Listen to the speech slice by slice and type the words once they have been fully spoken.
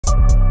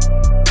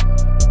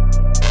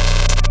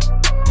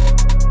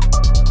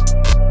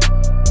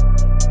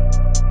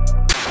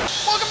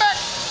Welcome back,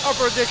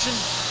 Offroad Addiction.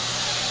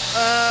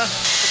 As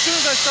soon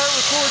as I start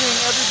recording,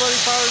 everybody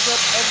fires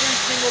up every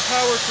single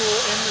power tool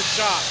in the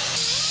shop.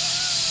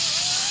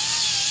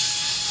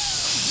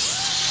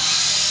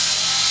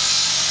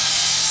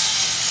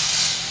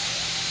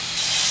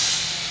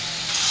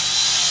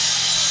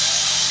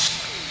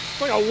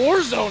 It's like a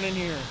war zone in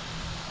here.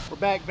 We're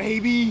back,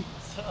 baby.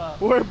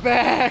 We're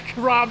back.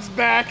 Rob's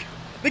back.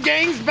 The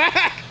gang's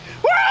back.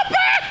 We're all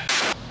back.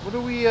 What are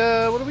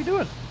we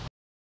doing?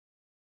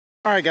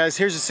 All right, guys,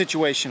 here's the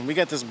situation. We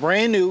got this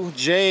brand new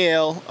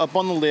JL up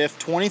on the lift,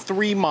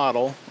 23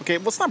 model. Okay,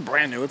 well, it's not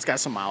brand new. It's got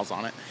some miles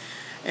on it.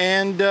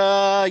 And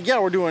yeah,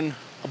 we're doing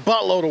a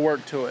buttload of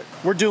work to it.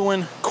 We're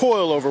doing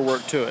coilover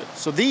work to it.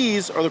 So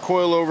these are the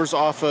coilovers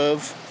off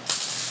of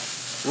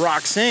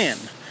Roxanne.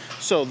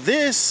 So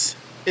this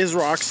is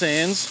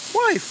Roxanne's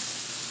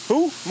wife.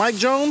 Who? Mike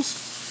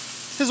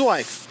Jones? His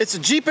wife. It's a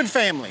Jeepin'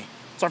 family.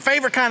 It's our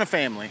favorite kind of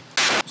family.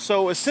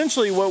 So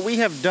essentially what we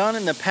have done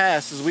in the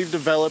past is we've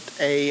developed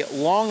a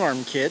long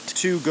arm kit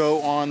to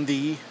go on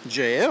the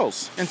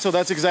JLs. And so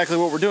that's exactly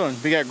what we're doing.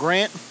 We got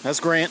Grant, that's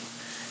Grant,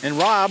 and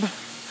Rob.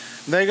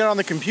 They got on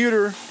the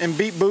computer and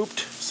beat booped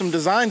some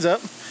designs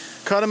up,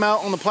 cut them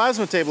out on the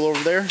plasma table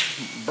over there,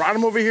 brought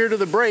them over here to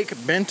the brake,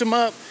 bent them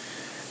up,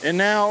 and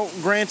now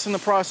Grant's in the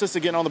process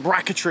of getting all the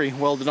bracketry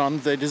welded on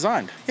that they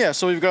designed. Yeah,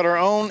 so we've got our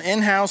own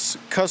in-house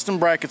custom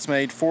brackets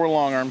made for a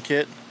long arm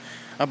kit.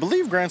 I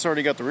believe Grant's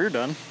already got the rear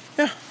done.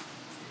 Yeah,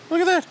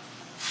 look at that.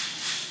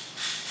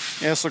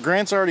 Yeah, so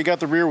Grant's already got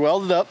the rear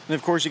welded up. And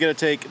of course you gotta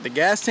take the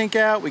gas tank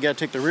out, we gotta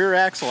take the rear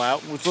axle out,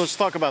 which let's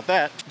talk about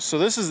that. So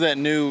this is that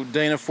new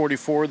Dana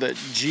 44 that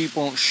Jeep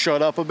won't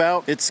shut up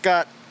about. It's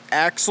got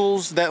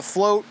axles that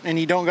float and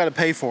you don't gotta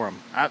pay for them.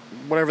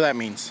 Whatever that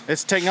means.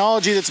 It's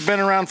technology that's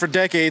been around for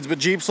decades, but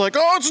Jeep's like,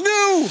 oh, it's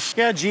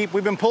new! Yeah, Jeep,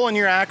 we've been pulling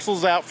your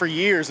axles out for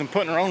years and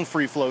putting our own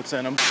free floats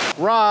in them.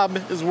 Rob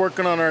is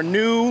working on our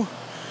new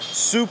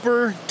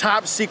super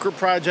top secret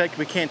project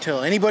we can't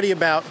tell anybody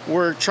about.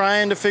 We're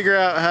trying to figure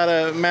out how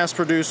to mass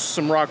produce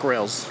some rock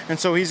rails. And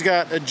so he's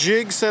got a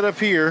jig set up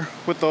here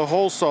with the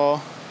hole saw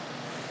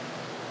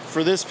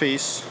for this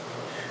piece.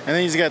 And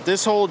then he's got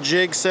this whole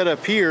jig set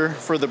up here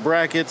for the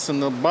brackets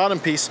and the bottom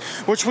piece,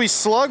 which we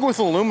slug with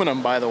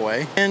aluminum, by the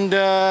way. And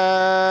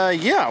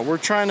yeah, we're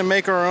trying to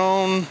make our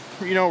own,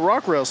 you know,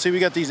 rock rails. See, we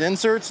got these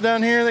inserts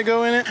down here that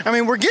go in it. I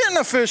mean, we're getting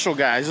official,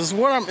 guys. Is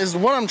what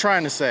I'm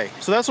trying to say.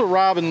 So that's what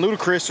Rob and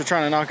Ludacris are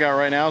trying to knock out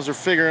right now. Is they're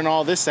figuring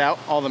all this out,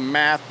 all the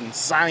math and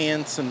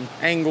science and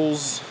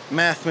angles,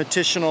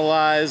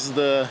 mathematicianalize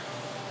the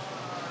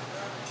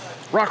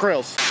rock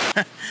rails.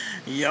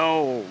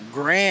 Yo,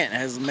 Grant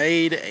has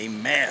made a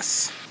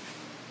mess.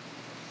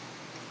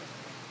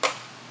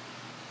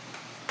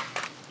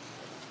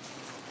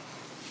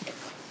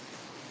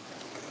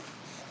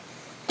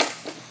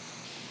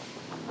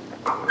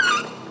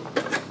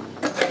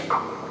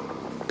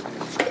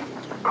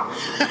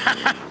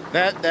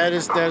 that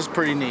is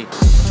pretty neat.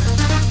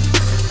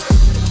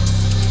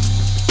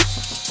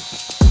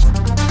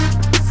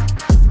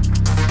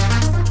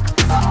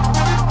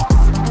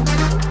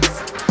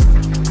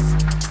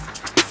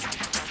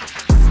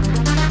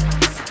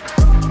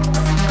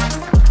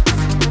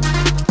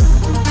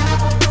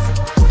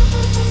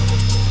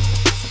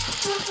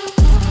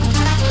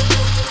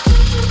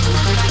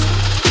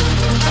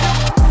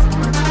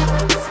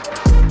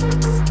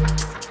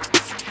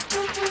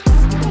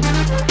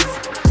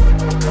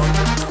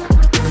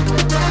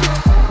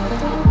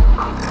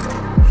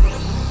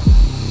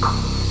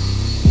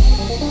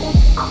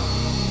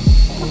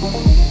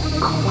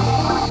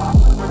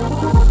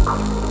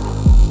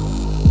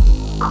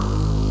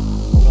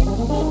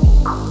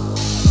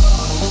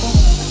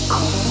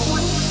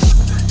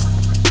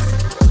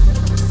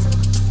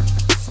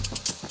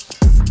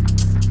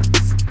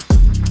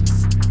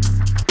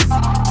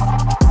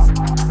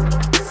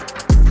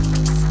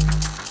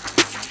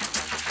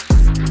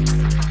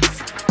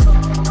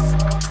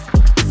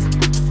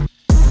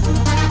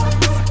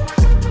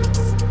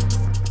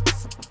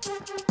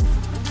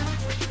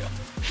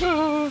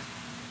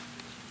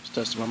 Just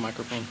testing my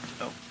microphone.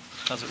 Oh,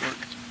 how's it work?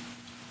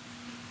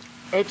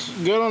 It's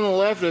good on the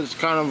left, it's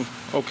kind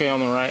of okay on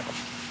the right.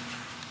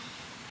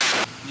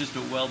 Just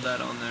to weld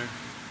that on there.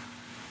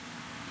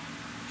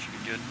 Should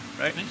be good,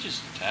 right? I think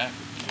just tack.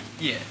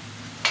 Yeah.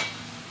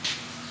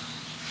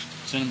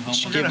 Send them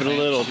home. Give it a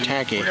little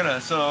tacky. We're gonna,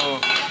 so,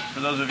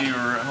 for those of you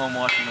who are at home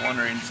watching and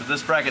wondering, so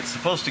this bracket's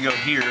supposed to go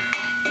here,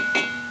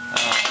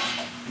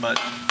 but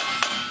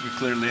we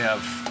clearly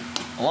have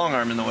a long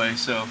arm in the way,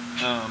 so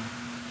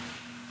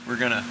we're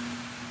gonna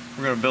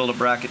build a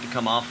bracket to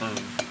come off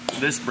of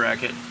this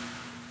bracket,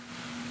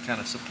 kind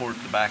of support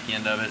the back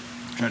end of it,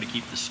 try to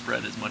keep the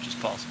spread as much as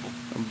possible.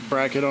 A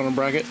bracket on a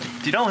bracket?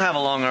 If you don't have a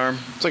long arm,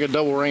 it's like a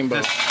double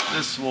rainbow.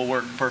 This will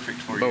work perfect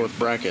for you. But with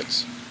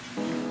brackets.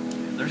 Yeah,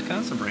 there's kind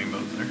of some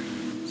rainbows there.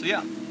 So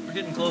yeah, we're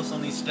getting close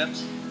on these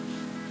steps.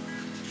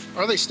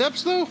 Are they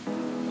steps though?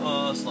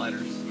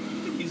 Sliders.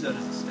 You could use that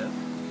as a step.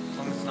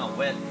 long as it's not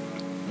wet,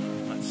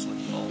 it might slip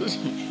and fall.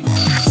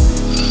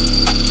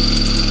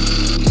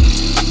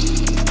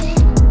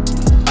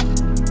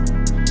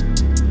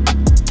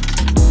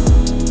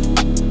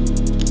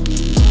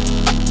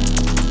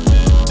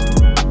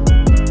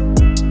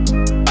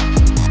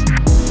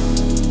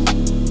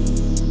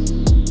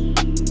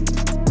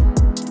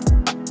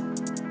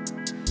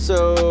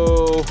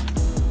 So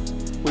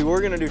we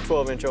were gonna do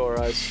 12-inch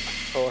ORIs.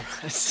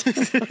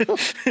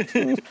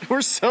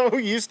 We're so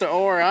used to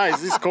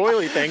ORIs. These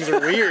coily things are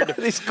weird.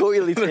 These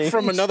coily things. They're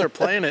from another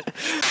planet.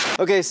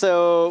 Okay,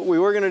 so we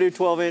were gonna do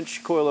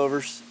 12-inch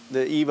coilovers,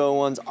 the Evo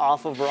ones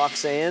off of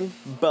Roxanne,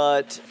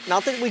 but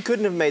not that we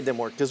couldn't have made them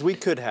work, because we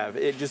could have.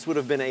 It just would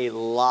have been a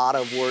lot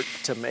of work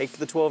to make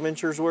the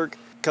 12-inchers work.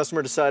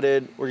 Customer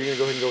decided we're gonna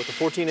go ahead and go with the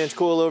 14-inch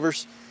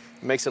coilovers.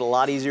 It makes it a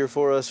lot easier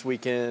for us. We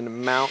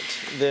can mount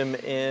them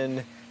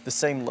in the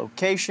same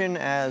location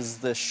as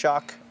the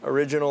shock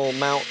original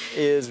mount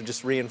is,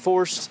 just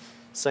reinforced.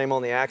 Same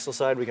on the axle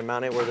side, we can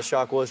mount it where the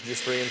shock was,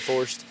 just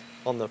reinforced.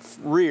 On the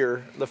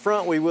rear, the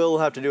front, we will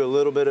have to do a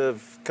little bit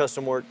of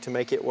custom work to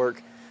make it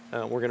work.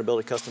 We're gonna build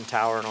a custom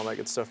tower and all that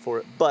good stuff for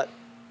it. But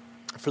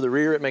for the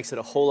rear, it makes it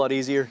a whole lot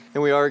easier.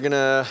 And we are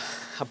gonna,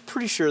 I'm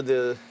pretty sure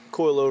the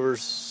coilovers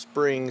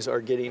springs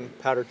are getting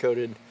powder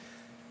coated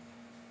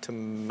to,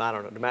 I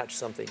don't know, to match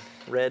something.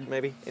 Red,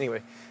 maybe?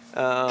 Anyway.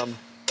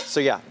 So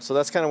yeah, so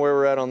that's kind of where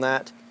we're at on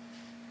that.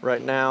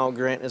 Right now,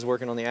 Grant is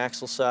working on the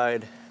axle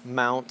side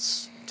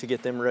mounts to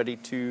get them ready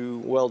to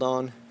weld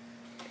on.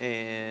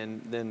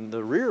 And then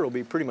the rear will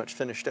be pretty much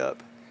finished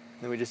up.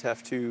 Then we just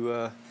have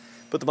to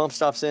put the bump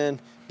stops in,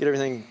 get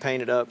everything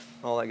painted up,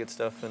 all that good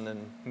stuff, and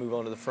then move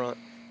on to the front,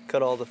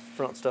 cut all the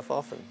front stuff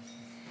off and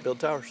build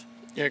towers.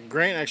 Yeah,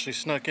 Grant actually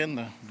snuck in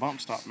the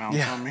bump stop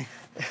mounts on me.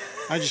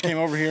 I just came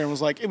over here and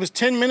was like, it was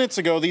 10 minutes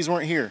ago, these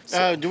weren't here.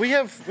 So, do we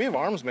have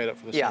arms made up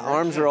for this? Yeah, one, right?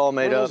 arms are all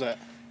made up. Where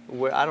was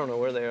Where, I don't know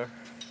where they are.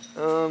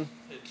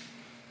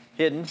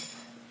 Hidden.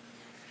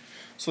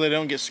 So they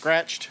don't get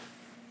scratched?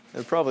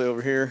 They're probably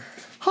over here.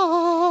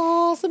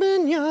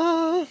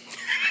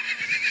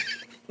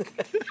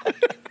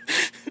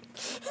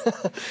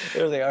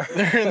 There they are.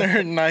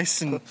 They're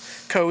nice and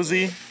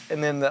cozy.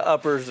 And then the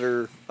uppers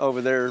are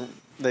over there.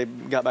 They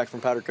got back from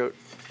powder coat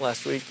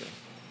last week.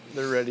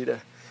 They're ready to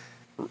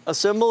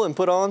assemble and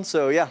put on.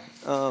 So yeah,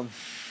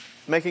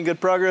 making good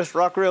progress.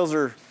 Rock rails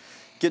are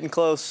getting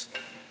close.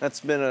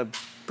 That's been a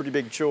pretty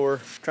big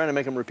chore. Trying to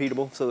make them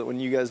repeatable so that when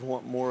you guys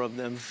want more of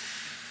them,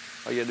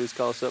 all you gotta do is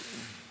call us up.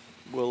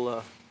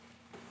 We'll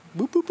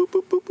boop, boop, boop,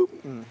 boop, boop, boop,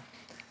 and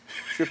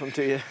ship them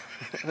to you.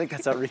 I think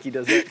that's how Ricky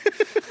does it.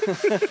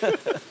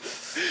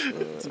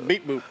 It's a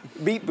beep boop.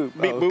 Beep boop.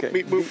 Beep boop, Okay.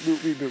 beep boop. Beep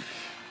boop, beep boop.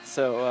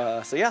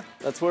 So yeah,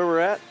 that's where we're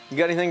at. You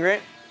got anything,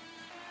 Grant?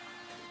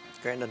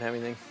 Grant doesn't have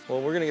anything.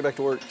 Well, we're gonna get back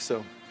to work, so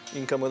you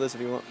can come with us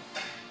if you want.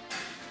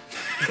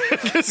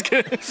 Just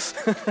kidding.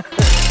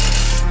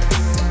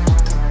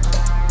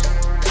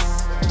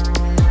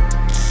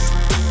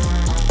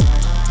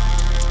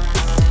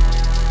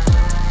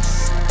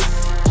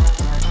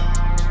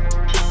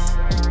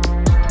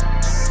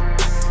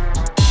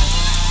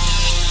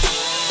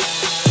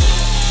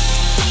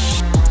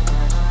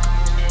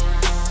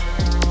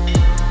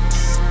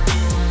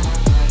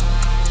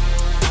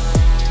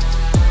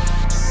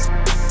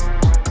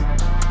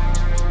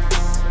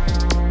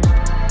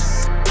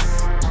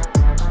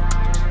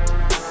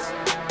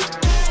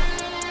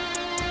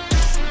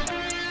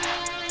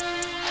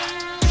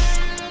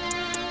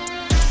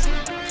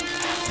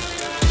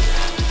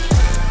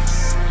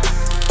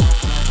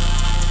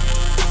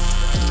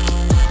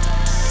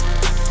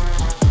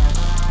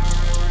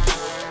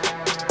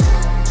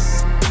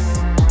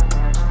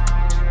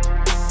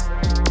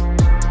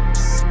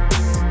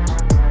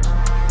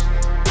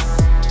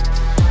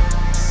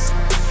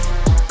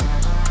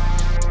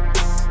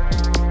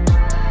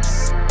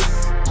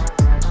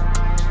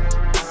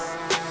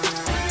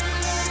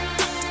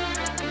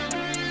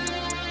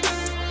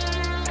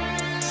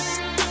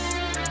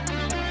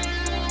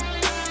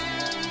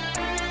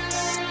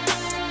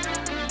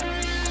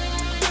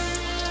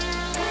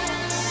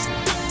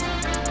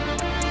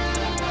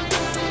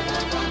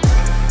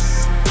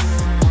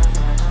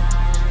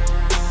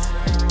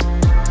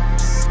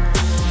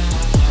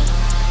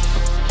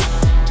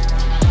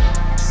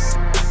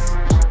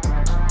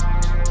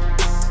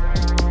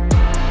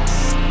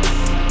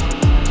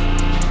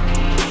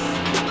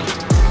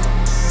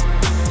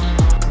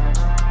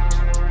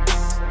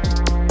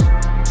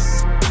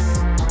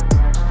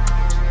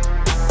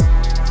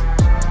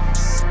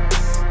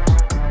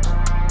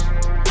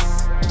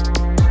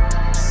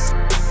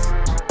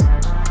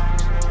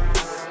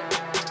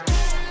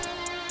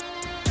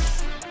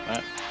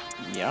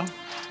 Yeah.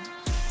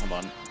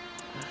 Hold on.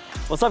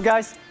 What's up,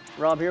 guys?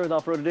 Rob here with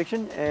Off-Road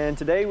Addiction, and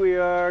today we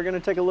are going to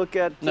take a look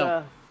at...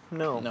 No.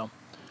 No.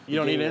 You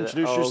don't need to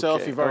introduce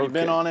yourself. You've already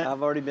been on it.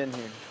 I've already been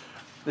here.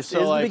 This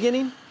So, is like, the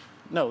beginning?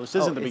 No, this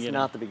isn't the it's beginning.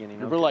 not the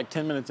beginning. We're like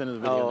 10 minutes into the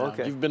video now.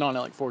 Okay. You've been on it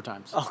like 4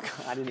 times. Oh,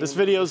 God, I didn't This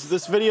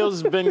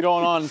video's been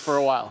going on for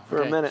a while.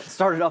 For a minute.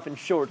 Started off in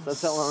shorts.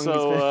 That's how long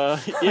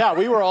it's been. Yeah,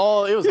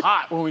 it was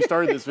hot when we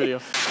started this video.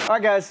 All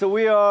right, guys, so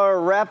we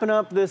are wrapping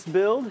up this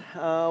build.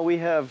 Or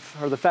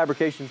the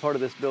fabrication part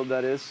of this build,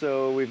 that is.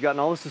 So we've gotten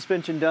all the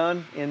suspension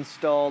done,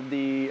 installed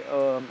the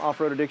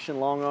Off-Road Addiction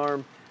long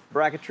arm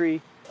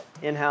bracketry,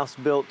 in-house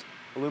built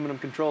aluminum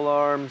control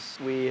arms.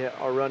 We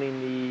are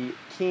running the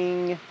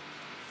King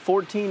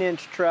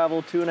 14-inch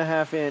travel,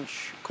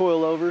 2.5-inch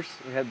coilovers.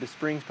 We have the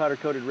springs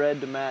powder-coated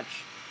red to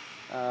match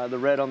the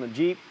red on the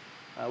Jeep.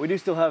 We do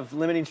still have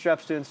limiting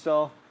straps to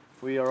install.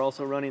 We are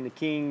also running the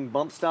King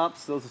bump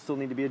stops. Those will still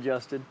need to be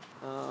adjusted.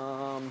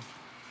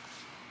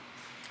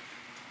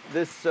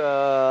 This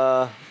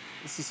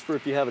is for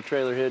if you have a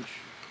trailer hitch.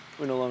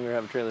 We no longer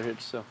have a trailer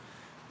hitch, so.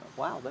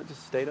 Wow, that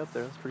just stayed up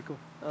there. That's pretty cool.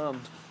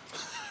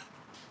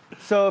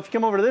 So if you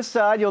come over to this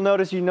side, you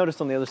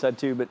noticed on the other side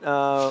too, but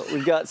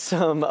we've got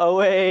some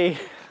OA.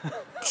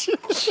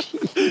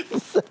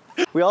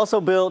 We also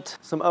built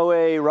some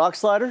OA rock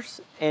sliders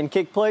and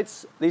kick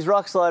plates. These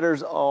rock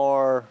sliders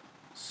are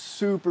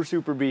super,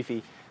 super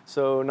beefy.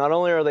 So not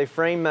only are they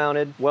frame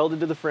mounted,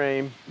 welded to the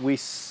frame, we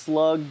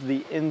slugged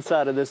the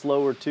inside of this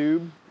lower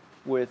tube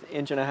with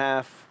 1.5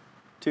 inch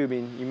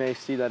tubing. You may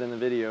see that in the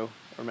video,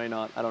 or may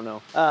not, I don't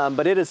know.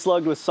 But it is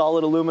slugged with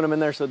solid aluminum in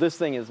there, so this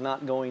thing is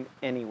not going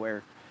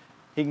anywhere.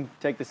 He can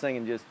take this thing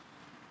and just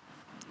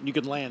you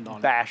could land on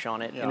bash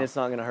on it, yeah. And it's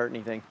not going to hurt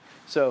anything.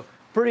 So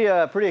pretty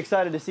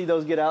excited to see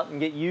those get out and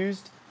get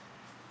used.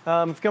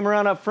 If you come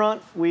around up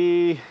front,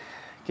 we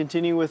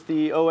continue with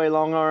the OA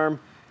long arm,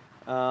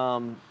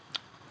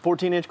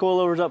 14-inch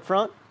coilovers up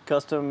front,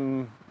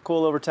 custom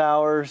coilover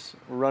towers.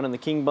 We're running the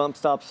King bump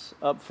stops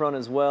up front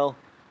as well.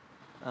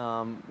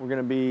 We're going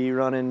to be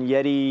running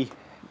Yeti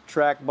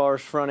track bars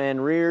front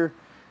and rear.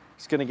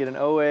 It's going to get an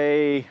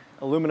OA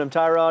aluminum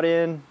tie rod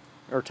in.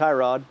 Or tie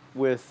rod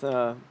with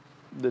the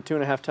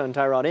 2.5-ton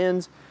tie rod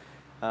ends.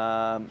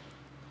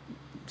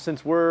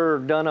 Since we're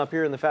done up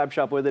here in the fab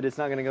shop with it, it's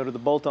not going to go to the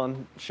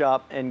bolt-on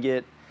shop and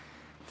get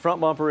front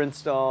bumper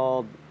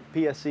installed,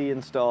 PSC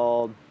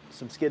installed,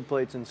 some skid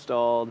plates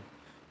installed,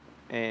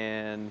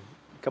 and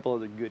a couple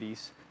other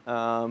goodies. We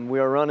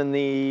are running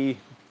the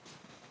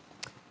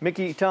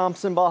Mickey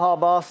Thompson Baja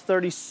Boss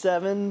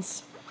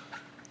 37s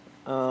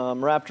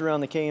wrapped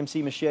around the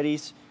KMC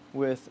machetes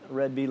with a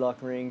red V-lock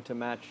ring to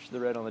match the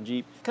red on the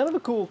Jeep. Kind of a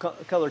cool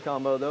color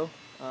combo though.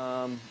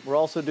 We're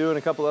also doing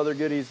a couple other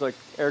goodies like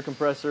air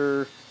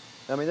compressor.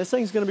 I mean, this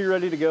thing's gonna be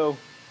ready to go.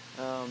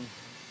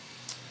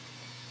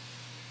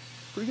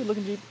 Pretty good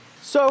looking Jeep.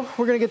 So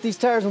we're gonna get these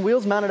tires and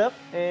wheels mounted up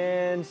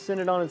and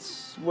send it on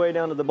its way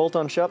down to the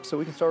bolt-on shop so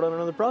we can start on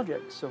another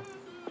project. So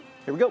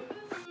here we go.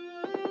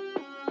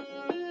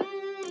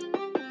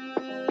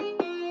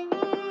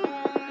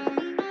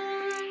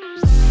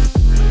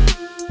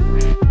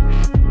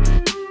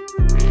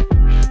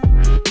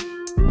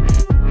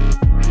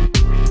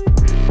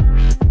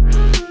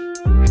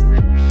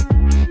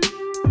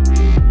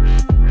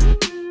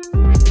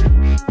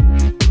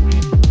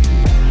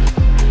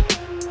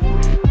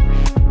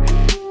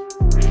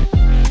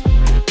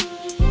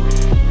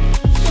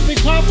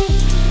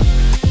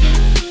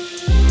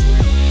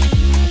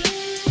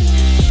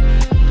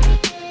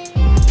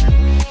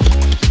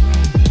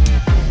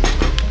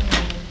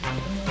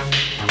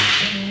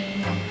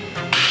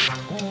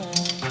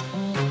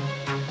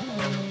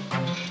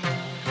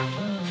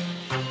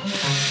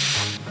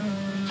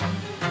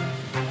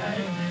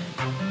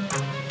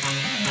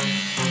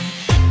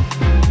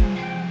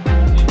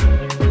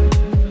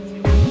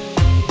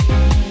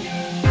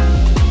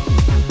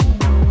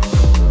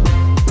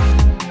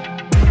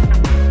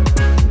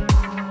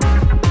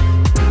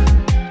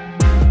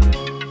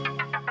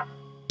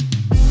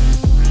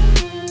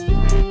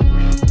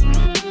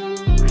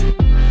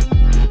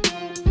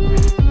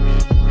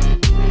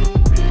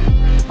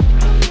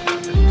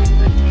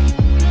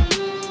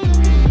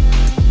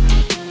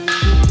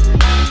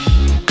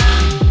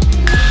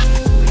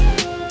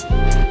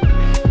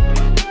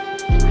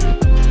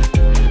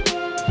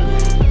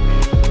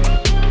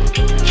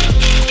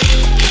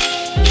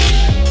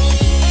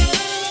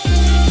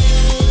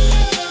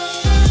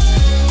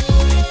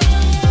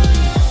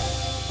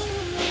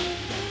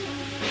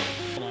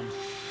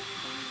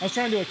 I was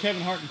trying to do a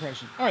Kevin Hart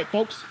impression. All right,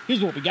 folks,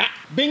 here's what we got.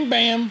 Bing,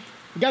 bam.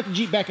 We got the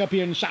Jeep back up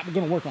here in the shop we're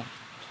going to work on.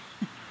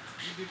 You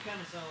do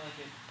kind of sound like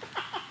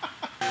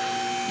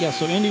it. Yeah,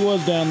 so Andy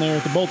was down there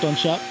at the bolt-on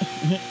shop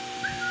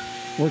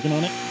working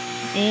on it.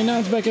 And now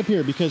it's back up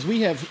here because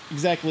we have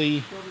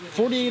exactly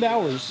 48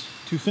 hours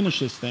to finish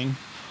this thing.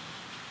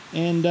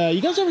 And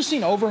you guys ever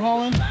seen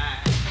overhauling?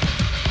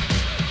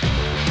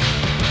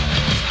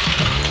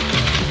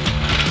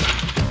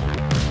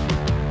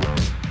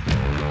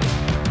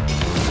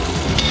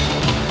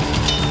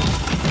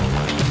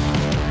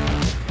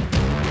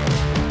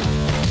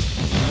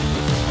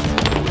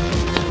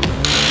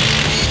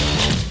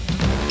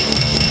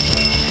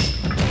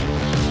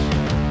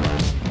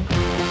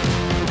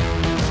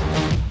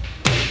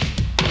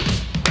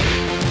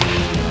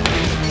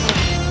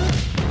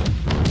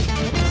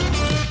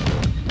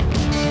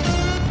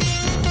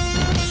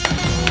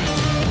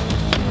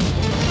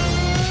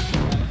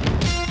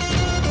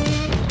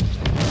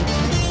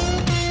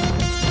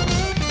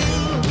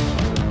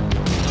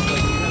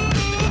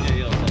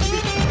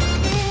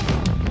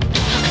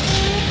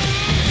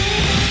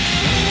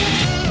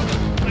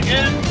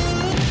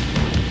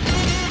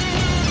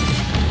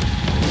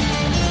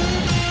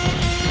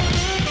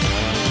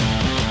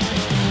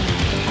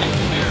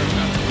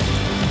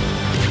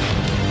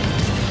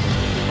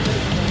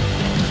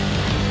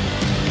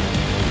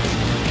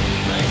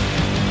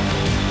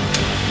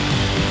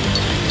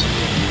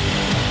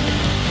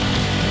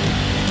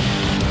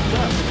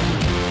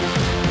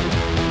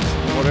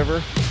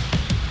 whatever.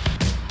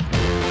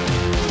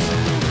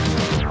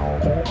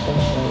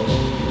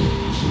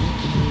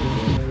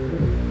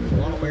 A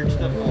lot of weird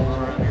stuff going on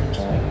around here this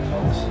week,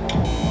 folks.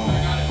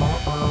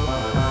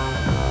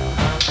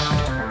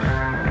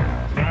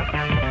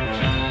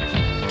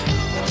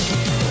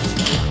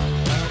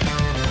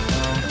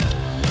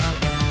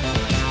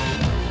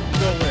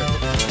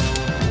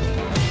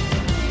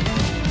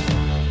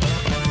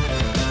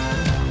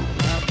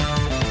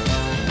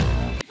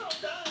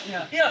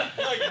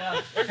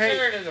 They're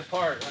tearing it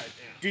apart right now.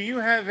 Do you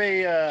have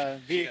a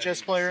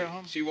VHS player at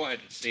home? She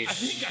wanted to see it. I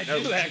think I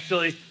do,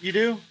 actually. You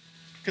do?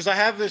 Because I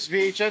have this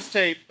VHS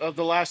tape of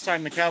the last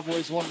time the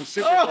Cowboys won the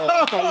Super Bowl.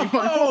 I thought you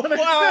might want it.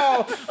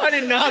 Wow! I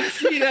did not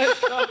see that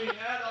coming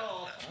at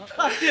all.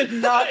 I did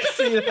not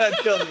see that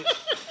coming.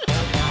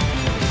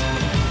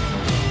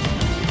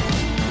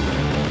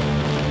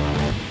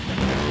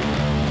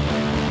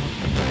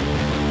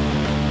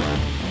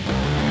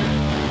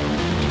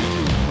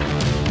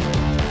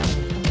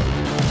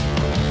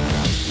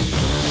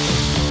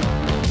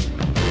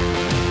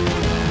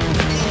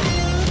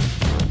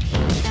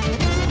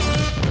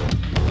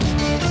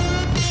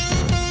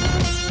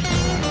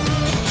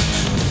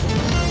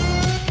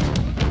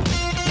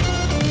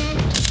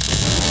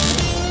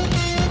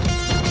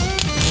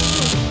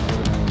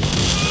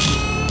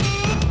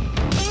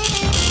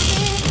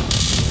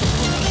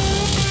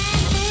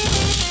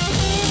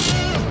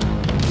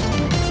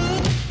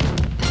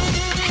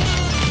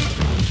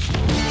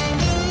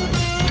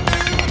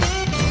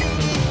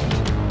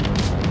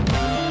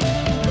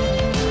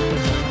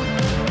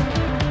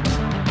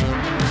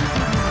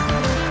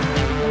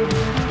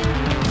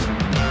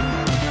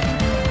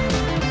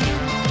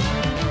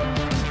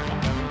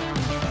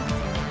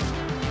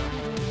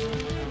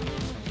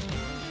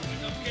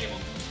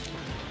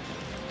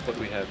 What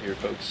we have here,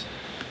 folks,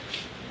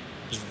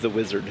 this is the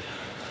wizard.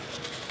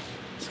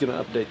 It's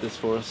gonna update this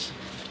for us.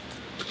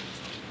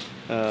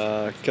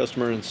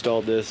 Customer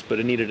installed this, but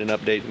it needed an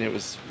update and it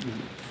was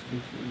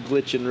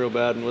glitching real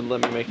bad and wouldn't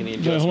let me make any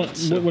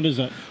adjustments. What is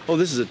that? Oh,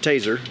 this is a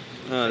Taser.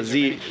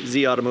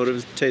 Z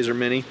Automotive Taser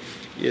Mini.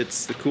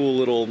 It's the cool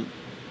little,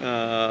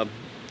 kind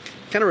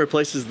of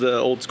replaces the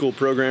old school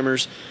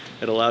programmers.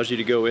 It allows you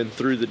to go in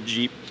through the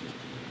Jeep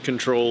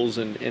controls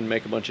and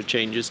make a bunch of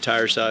changes,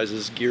 tire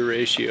sizes, gear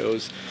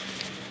ratios,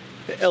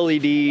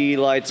 LED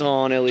lights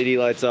on, LED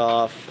lights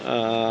off,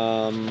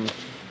 all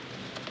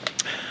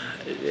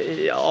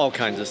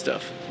kinds of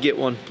stuff. Get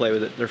one, play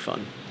with it, they're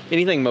fun.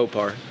 Anything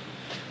Mopar.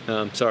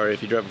 Sorry,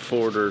 if you drive a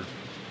Ford or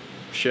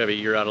Chevy,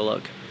 you're out of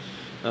luck.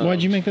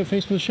 Why'd you make that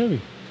face with a Chevy?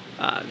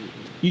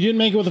 You didn't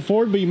make it with a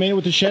Ford, but you made it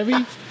with a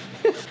Chevy?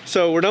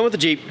 So we're done with the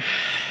Jeep,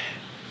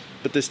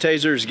 but this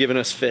Taser is giving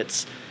us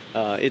fits.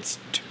 It's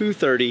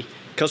 2:30.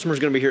 Customer's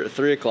going to be here at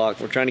 3 o'clock.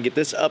 We're trying to get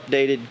this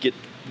updated, get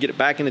it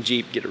back in the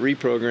Jeep, get it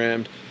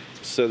reprogrammed,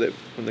 so that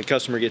when the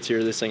customer gets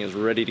here, this thing is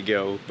ready to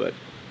go. But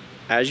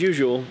as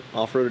usual,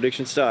 Off-Road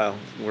Addiction style,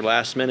 we're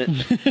last minute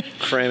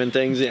cramming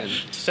things in.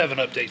 7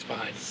 updates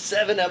behind.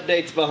 7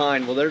 updates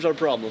behind. Well, there's our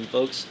problem,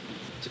 folks.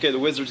 It's okay. The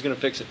wizard's going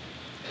to fix it.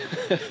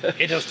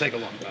 It does take a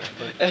long time.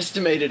 But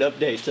Estimated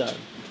update time,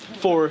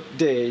 4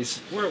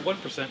 days. we're at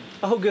 1%.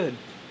 Oh, good.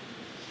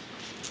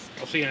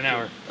 I'll see you in an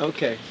hour.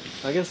 Okay.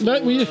 I guess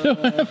But we don't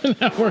have an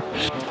hour.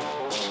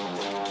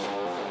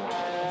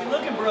 Be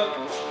looking, Brooke.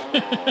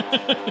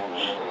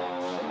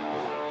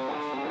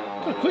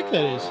 Look how quick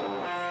that is.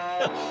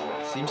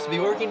 Seems to be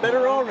working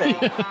better already.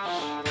 All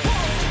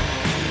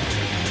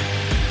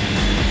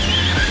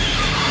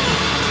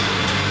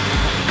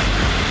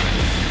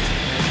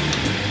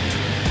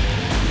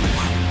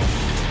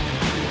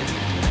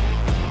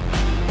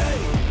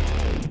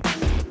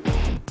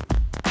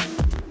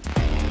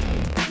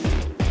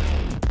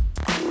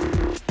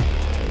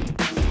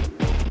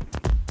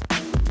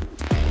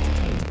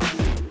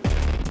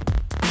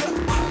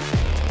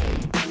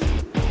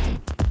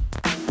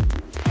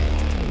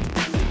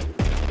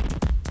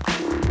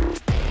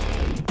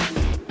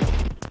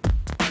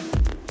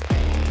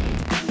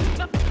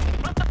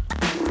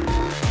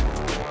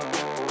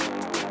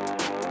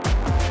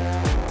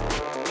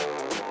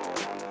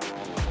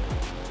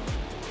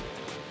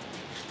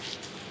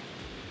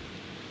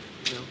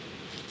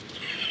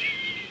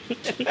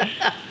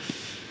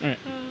right.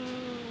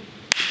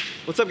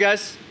 What's up,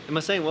 guys? Am I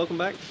saying welcome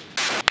back?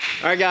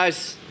 All right,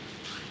 guys,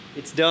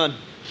 it's done.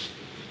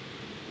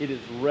 It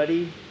is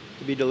ready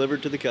to be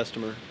delivered to the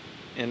customer,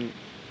 and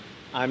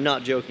I'm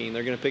not joking.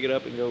 They're gonna pick it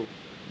up and go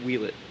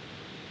wheel it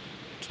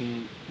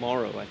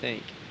tomorrow, I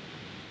think.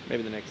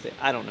 Maybe the next day.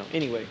 I don't know.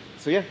 Anyway,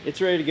 so yeah, it's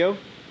ready to go.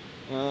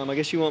 I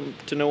guess you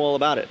want to know all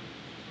about it,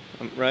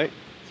 right?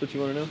 That's what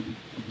you want to know?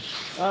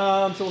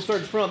 So we'll start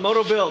at the front.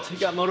 Moto built. You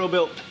got Moto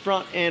built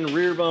front and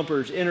rear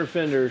bumpers, inner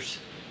fenders,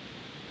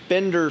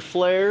 fender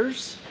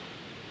flares,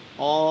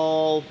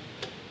 all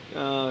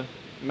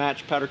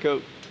match powder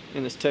coat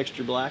in this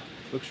texture black.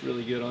 Looks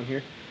really good on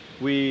here.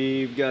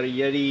 We've got a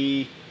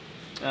Yeti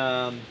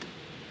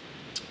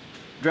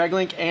drag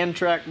link and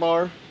track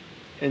bar,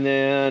 and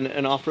then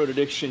an Off-Road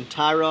Addiction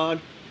tie rod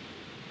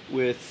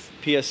with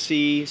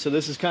PSC. So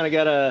this has kind of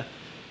got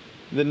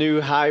the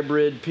new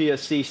hybrid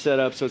PSC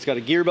setup. So it's got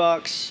a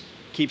gearbox,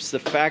 keeps the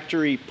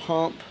factory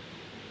pump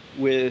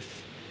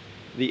with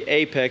the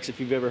Apex. If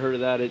you've ever heard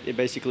of that, it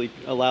basically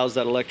allows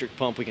that electric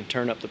pump. We can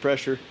turn up the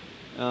pressure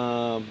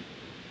and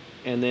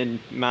then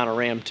mount a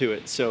ram to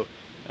it. So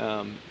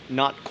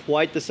not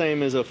quite the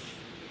same as a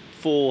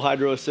full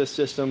hydro assist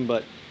system,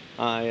 but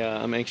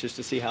I'm anxious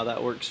to see how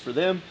that works for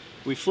them.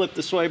 We flipped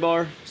the sway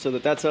bar so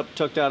that that's up,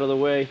 tucked out of the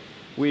way.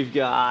 We've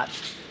got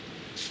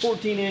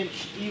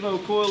 14-inch Evo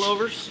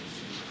coilovers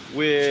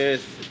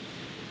with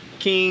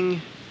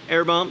King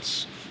air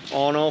bumps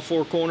on all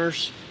four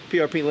corners,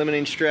 PRP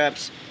limiting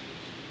straps,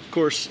 of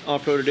course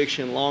Off-Road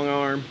Addiction long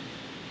arm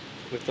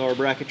with our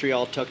bracketry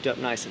all tucked up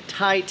nice and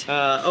tight.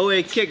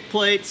 OA kick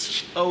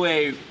plates,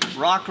 OA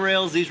rock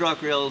rails. These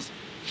rock rails,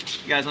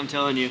 guys, I'm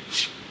telling you,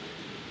 if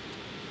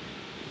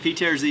he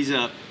tears these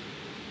up,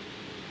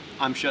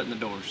 I'm shutting the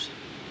doors.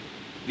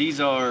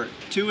 These are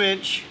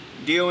 2-inch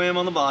DOM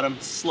on the bottom,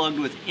 slugged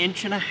with 1.5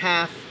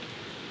 inch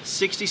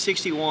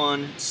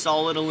 6061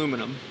 solid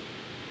aluminum.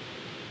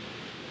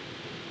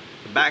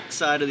 The back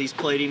side of these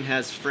plating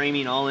has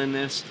framing all in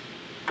this,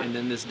 and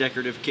then this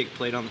decorative kick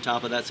plate on the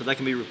top of that, so that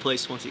can be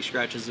replaced once he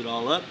scratches it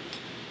all up.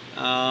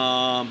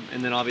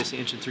 And then obviously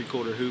 1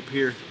 3/4 inch hoop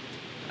here,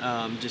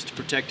 just to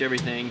protect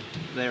everything.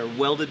 They are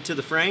welded to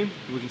the frame.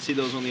 We can see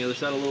those on the other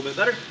side a little bit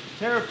better.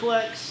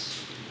 TerraFlex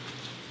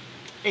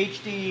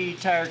HD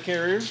tire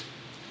carrier.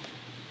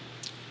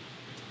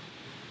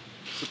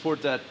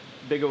 Support that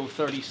big old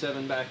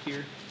 37 back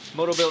here.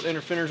 Moto-built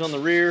inner fenders on the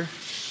rear.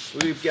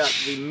 We've got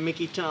the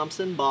Mickey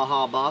Thompson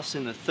Baja Boss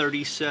in the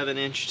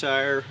 37-inch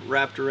tire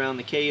wrapped around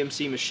the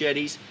KMC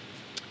machetes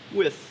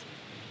with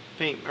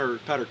paint or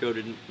powder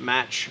coated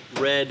match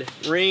red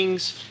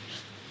rings.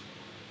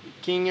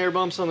 King air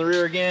bumps on the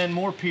rear again.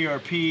 More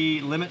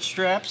PRP limit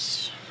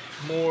straps.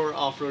 More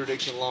Off-Road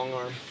Addiction long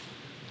arm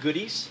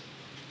goodies.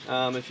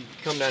 If you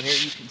come down here,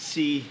 you can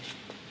see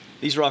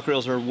these rock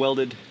rails are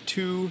welded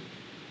to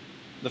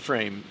the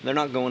frame. They're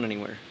not going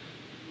anywhere.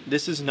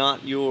 This is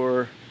not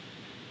your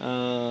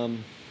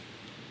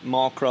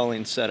mall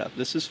crawling setup.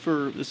 This is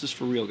for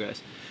real,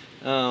 guys.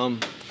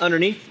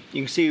 Underneath,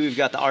 you can see we've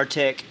got the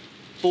Artec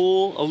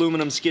full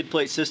aluminum skid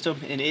plate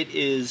system, and it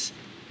is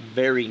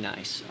very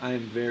nice. I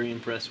am very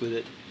impressed with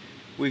it.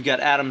 We've got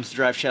Adams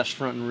drive shafts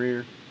front and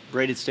rear,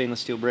 braided stainless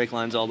steel brake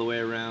lines all the way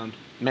around.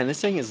 Man, this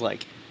thing is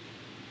like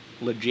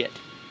legit,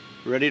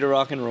 ready to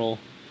rock and roll,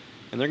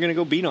 and they're gonna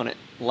go beat on it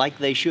like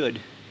they should.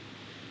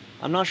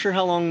 I'm not sure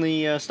how long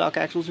the stock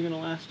axles are gonna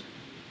last,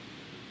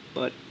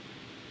 but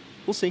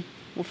we'll see.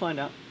 We'll find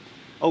out.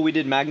 Oh, we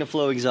did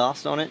MagnaFlow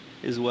exhaust on it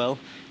as well.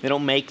 They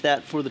don't make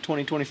that for the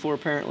 2024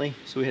 apparently,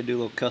 so we had to do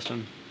a little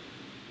custom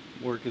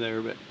work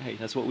there, but hey,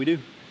 that's what we do.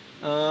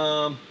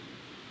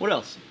 What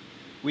else?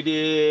 We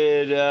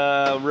did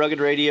rugged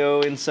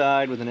radio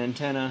inside with an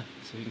antenna,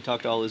 so he can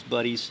talk to all his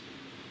buddies,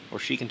 or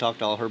she can talk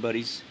to all her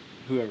buddies,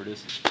 whoever it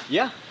is.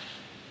 Yeah,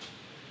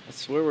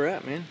 that's where we're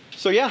at, man.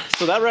 So yeah,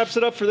 so that wraps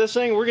it up for this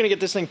thing. We're gonna get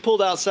this thing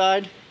pulled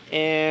outside,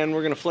 and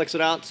we're gonna flex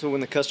it out so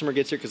when the customer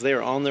gets here, because they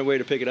are on their way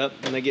to pick it up,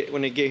 when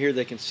they get here,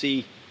 they can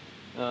see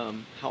how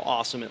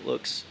awesome it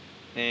looks.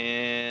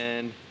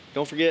 And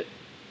don't forget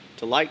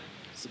to like,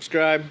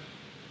 subscribe,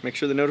 make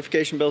sure the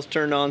notification bell's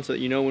turned on so that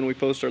you know when we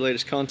post our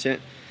latest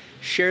content.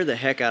 Share the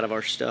heck out of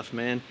our stuff,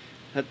 man.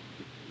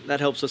 That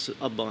helps us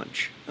a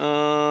bunch.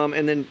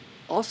 And then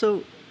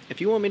also, if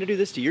you want me to do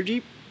this to your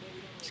Jeep,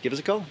 just give us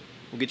a call.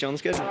 We'll get you on the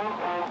schedule.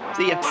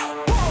 See ya.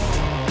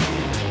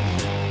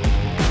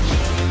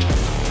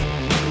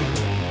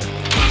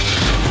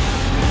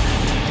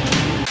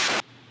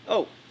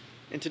 Oh,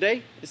 and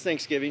today is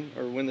Thanksgiving,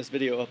 or when this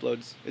video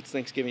uploads, it's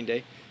Thanksgiving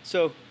Day.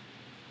 So,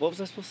 what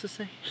was I supposed to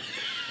say?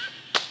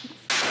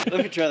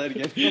 Let me try that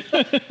again.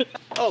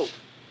 Oh,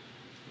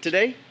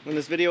 today, when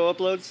this video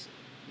uploads,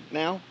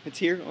 now, it's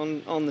here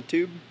on the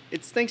tube,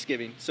 it's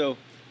Thanksgiving. So,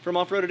 from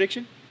Off-Road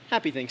Addiction,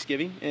 happy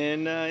Thanksgiving,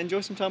 and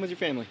enjoy some time with your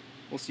family.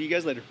 We'll see you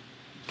guys later.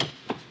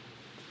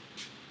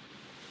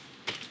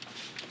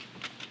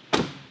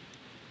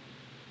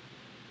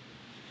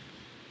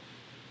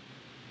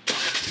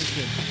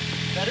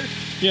 Better?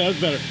 Yeah, that's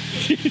better.